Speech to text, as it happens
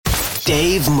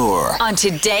Dave Moore on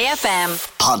Today FM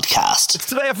podcast. It's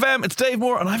Today FM, it's Dave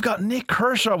Moore, and I've got Nick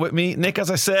Kershaw with me. Nick, as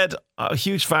I said, a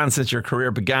huge fan since your career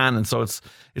began, and so it's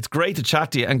great to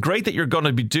chat to you, and great that you're going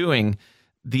to be doing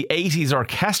the 80s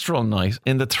Orchestral Night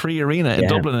in the 3 Arena in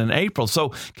Dublin in April.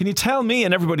 So can you tell me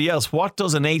and everybody else, what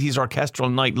does an 80s Orchestral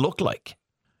Night look like?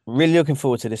 Really looking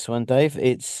forward to this one, Dave.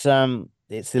 It's the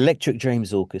Electric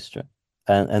Dreams Orchestra,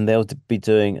 and they'll be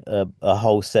doing a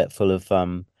whole set full of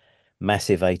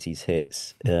massive 80s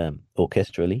hits,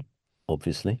 orchestrally,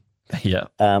 obviously. Yeah.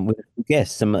 With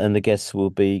guests, and the guests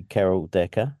will be Carol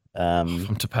Decker,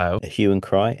 from Tapau, Hue and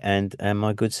Cry, and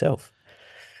my good self.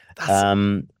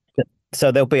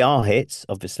 So there'll be our hits.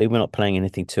 Obviously, we're not playing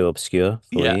anything too obscure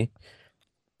for you,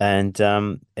 and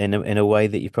in a way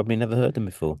that you've probably never heard them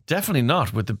before. Definitely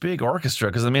not with the big orchestra,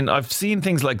 because I mean, I've seen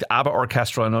things like the ABBA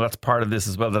Orchestra. I know that's part of this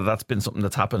as well. That's been something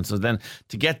that's happened. So then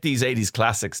to get these 80s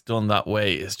classics done that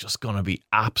way is just going to be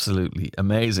absolutely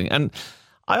amazing. And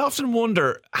I often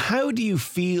wonder, how do you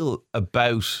feel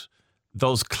about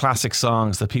those classic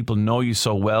songs that people know you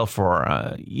so well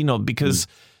for? Because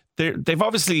they've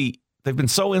been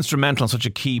so instrumental and such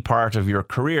a key part of your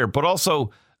career, but also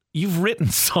you've written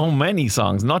so many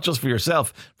songs, not just for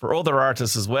yourself, for other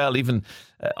artists as well. Even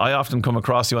I often come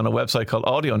across you on a website called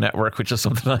Audio Network, which is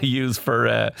something I use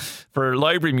for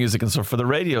library music and stuff for the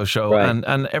radio show. Right.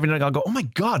 And every night I'll go, oh my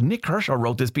God, Nick Kershaw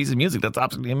wrote this piece of music. That's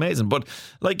absolutely amazing. But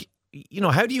like,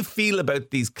 how do you feel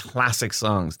about these classic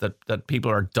songs that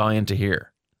people are dying to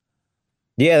hear?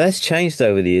 Yeah, that's changed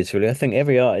over the years, really. I think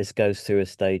every artist goes through a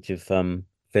stage of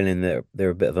feeling that they're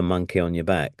a bit of a monkey on your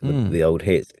back, the old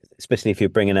hits, especially if you're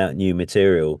bringing out new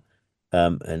material,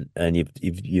 and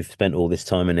you've spent all this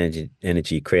time and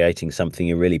energy creating something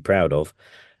you're really proud of,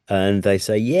 and they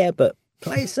say, yeah, but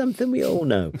play something we all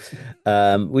know,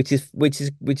 which is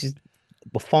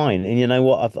fine. And you know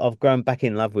what? I've grown back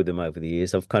in love with them over the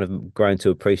years. I've kind of grown to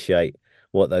appreciate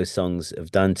what those songs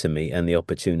have done to me and the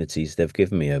opportunities they've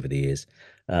given me over the years.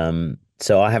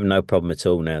 So I have no problem at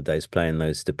all nowadays playing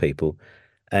those to people.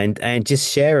 And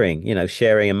just sharing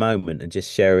a moment and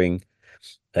just sharing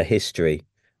a history.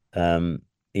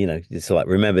 It's like,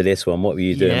 remember this one? What were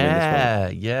you doing?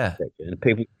 Yeah. And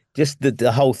people, just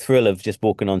the whole thrill of just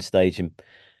walking on stage and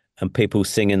people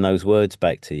singing those words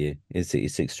back to you it's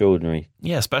extraordinary.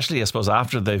 Yeah, especially I suppose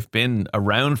after they've been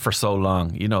around for so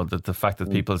long. The fact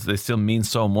that people, they still mean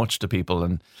so much to people,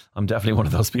 and I'm definitely one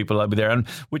of those people. I'll be there. And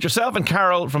with yourself and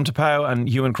Carol from Tapau and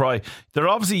Hue and Cry, they're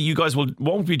obviously, you guys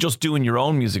won't be just doing your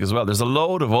own music as well. There's a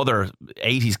load of other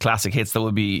 80s classic hits that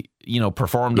will be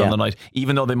performed on the night,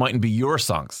 even though they mightn't be your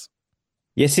songs.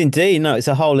 Yes, indeed. No, it's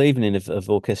a whole evening of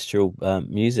orchestral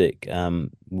music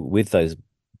with those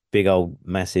big old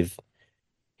massive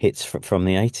hits from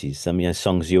the 80s.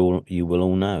 Songs you will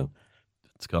all know.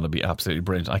 It's going to be absolutely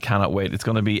brilliant. I cannot wait. It's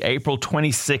going to be April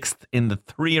 26th in the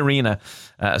 3 Arena.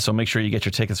 So make sure you get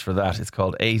your tickets for that. It's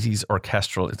called 80s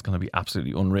Orchestral. It's going to be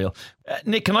absolutely unreal.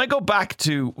 Nick, can I go back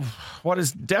to what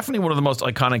is definitely one of the most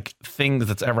iconic things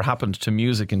that's ever happened to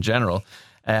music in general?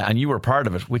 And you were part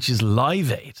of it, which is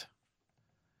Live Aid.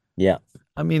 Yeah.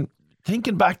 I mean,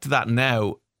 thinking back to that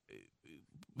now,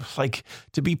 like,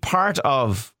 to be part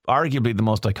of arguably the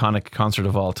most iconic concert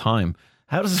of all time,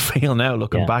 how does it feel now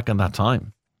looking back on that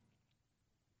time?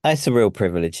 It's a real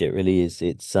privilege. It really is.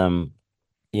 It's obviously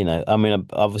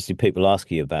people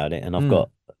ask you about it, and I've got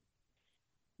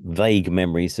vague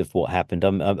memories of what happened.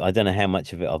 I don't know how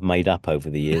much of it I've made up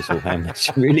over the years or how much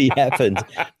really happened,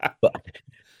 but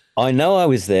I know I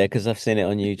was there because I've seen it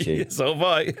on YouTube. So have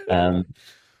I.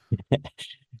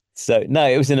 So no,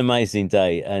 it was an amazing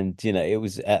day, and it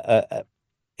was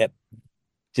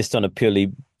just on a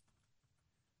purely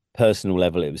personal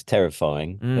level, it was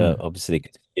terrifying. Obviously,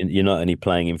 you're not only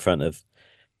playing in front of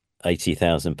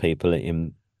 80,000 people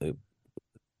in a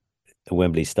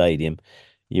Wembley Stadium,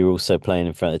 you're also playing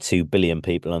in front of 2 billion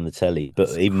people on the telly.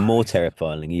 But even more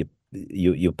terrifying,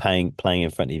 you're playing in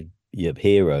front of your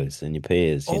heroes and your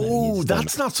peers.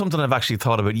 That's not something I've actually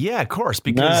thought about. Yeah, of course.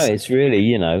 Because no, it's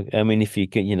really, I mean, if you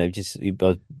can,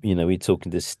 we're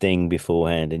talking to Sting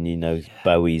beforehand, and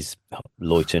Bowie's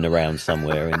loitering around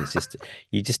somewhere, and it's just,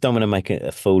 you just don't want to make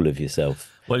a fool of yourself.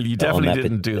 Well, you definitely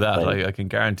didn't do that. I can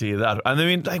guarantee you that. And I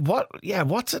mean, like,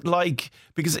 what's it like?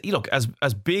 Because look,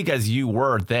 as big as you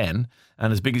were then,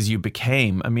 and as big as you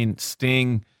became, I mean,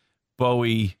 Sting,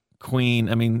 Bowie, Queen,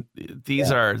 I mean,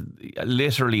 these are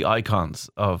literally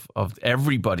icons of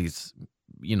everybody's,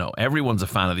 everyone's a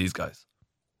fan of these guys.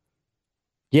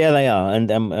 Yeah, they are, and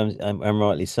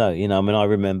rightly so. I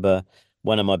remember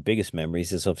one of my biggest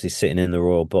memories is obviously sitting in the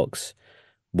Royal Box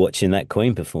watching that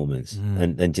Queen performance,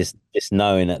 and just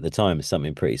knowing at the time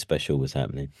something pretty special was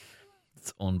happening.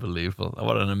 It's unbelievable.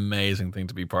 What an amazing thing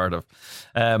to be part of.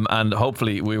 And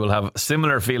hopefully we will have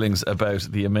similar feelings about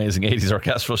the amazing 80s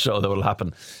orchestral show that will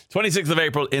happen 26th of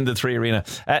April in the 3 Arena.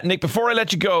 Nick, before I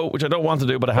let you go, which I don't want to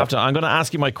do, but I have to, I'm going to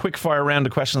ask you my quick fire round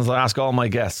of questions I ask all my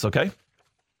guests, okay?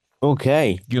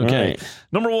 Okay. Okay. Right.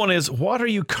 Number one is, what are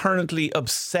you currently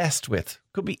obsessed with?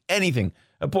 Could be anything.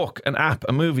 A book, an app,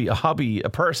 a movie, a hobby, a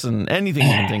person, anything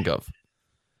you can think of.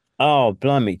 Oh,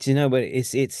 blimey! Do you know what?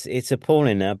 It's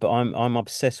appalling now. But I'm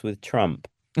obsessed with Trump.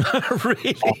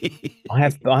 Really? I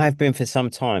have been for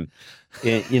some time.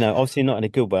 You know, obviously not in a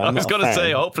good way. I was going to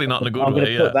say, hopefully not in a good I'm way.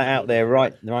 going to put that out there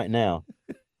right now.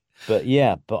 But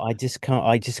yeah, I just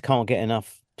can't get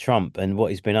enough Trump and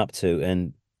what he's been up to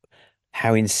and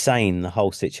how insane the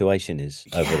whole situation is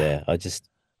over there.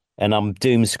 And I'm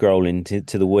doom scrolling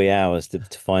to the wee hours to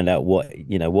find out what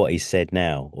he said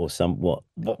now or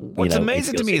What's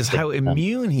amazing to me is how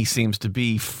immune he seems to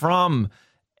be from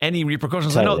any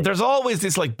repercussions. Totally. I know there's always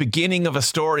this like beginning of a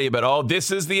story about, oh,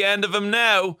 this is the end of him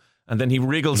now, and then he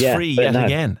wriggles free yet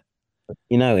again.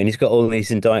 You know, and he's got all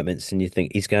these indictments, and you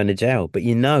think he's going to jail, but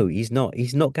you know he's not.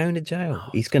 He's not going to jail.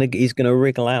 He's gonna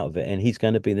wriggle out of it, and he's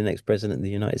going to be the next president of the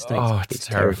United States. Oh, it's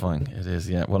terrifying. It is,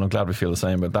 yeah. Well, I'm glad we feel the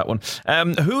same about that one.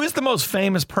 Who is the most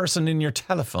famous person in your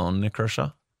telephone, Nick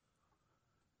Kershaw?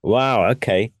 Wow.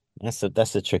 Okay, that's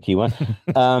a tricky one.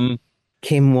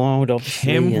 Kim Wilde,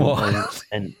 obviously. Kim Wilde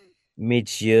and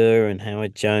Midge Ure and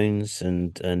Howard Jones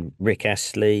and Rick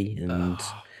Astley and.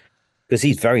 Because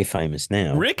he's very famous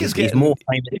now. Rick is he's more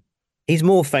famous. He's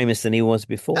more famous than he was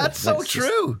before. That's so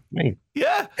true.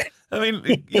 Yeah, I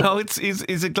mean, you know,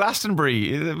 he's a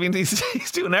Glastonbury. I mean, he's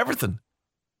doing everything.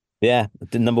 Yeah,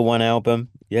 the #1 album.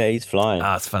 Yeah, he's flying.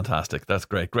 Ah, that's fantastic. That's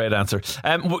great. Great answer.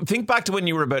 Think back to when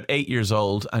you were about 8 years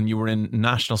old and you were in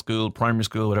national school, primary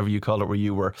school, whatever you call it, where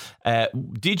you were.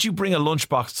 Did you bring a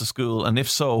lunchbox to school? And if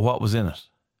so, what was in it?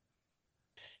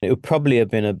 It would probably have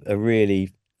been a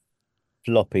really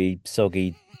floppy,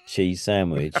 soggy cheese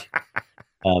sandwich,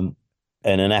 and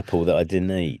an apple that I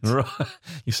didn't eat.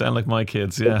 You sound like my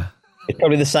kids, yeah. It's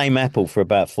probably the same apple for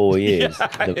about 4 years.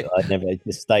 Yeah. It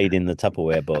just stayed in the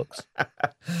Tupperware box.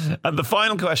 And the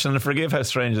final question, and forgive how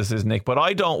strange this is, Nick, but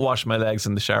I don't wash my legs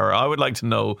in the shower. I would like to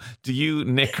know, do you,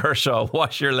 Nick Kershaw,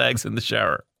 wash your legs in the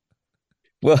shower?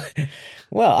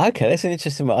 Well, okay, that's an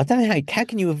interesting one. I don't know how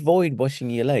can you avoid washing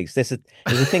your legs? There's a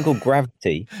thing called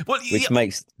gravity, which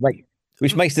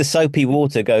makes the soapy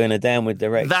water go in a downward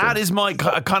direction. That is my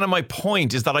kind of my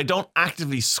point, is that I don't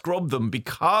actively scrub them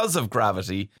because of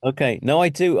gravity. Okay, no, I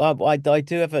do. I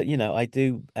do have I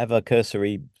do have a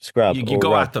cursory scrub. You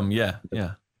go at them, yeah.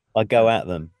 I go at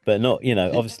them, but not.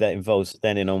 Obviously that involves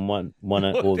standing on one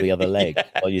or the other leg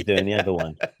while you're doing the other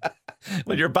one.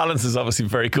 Well, your balance is obviously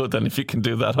very good then if you can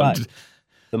do that. Right.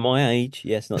 For my age,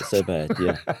 yes, not so bad.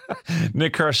 Yeah.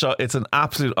 Nick Kershaw, it's an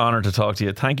absolute honour to talk to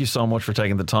you. Thank you so much for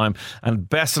taking the time, and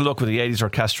best of luck with the 80s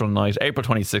Orchestral Night, April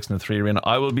 26th in the 3 Arena.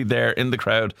 I will be there in the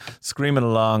crowd screaming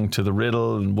along to the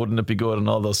Riddle and Wouldn't It Be Good and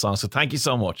all those songs. So thank you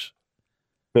so much.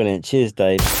 Brilliant. Cheers,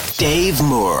 Dave. Dave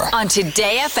Moore on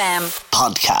Today FM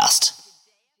podcast.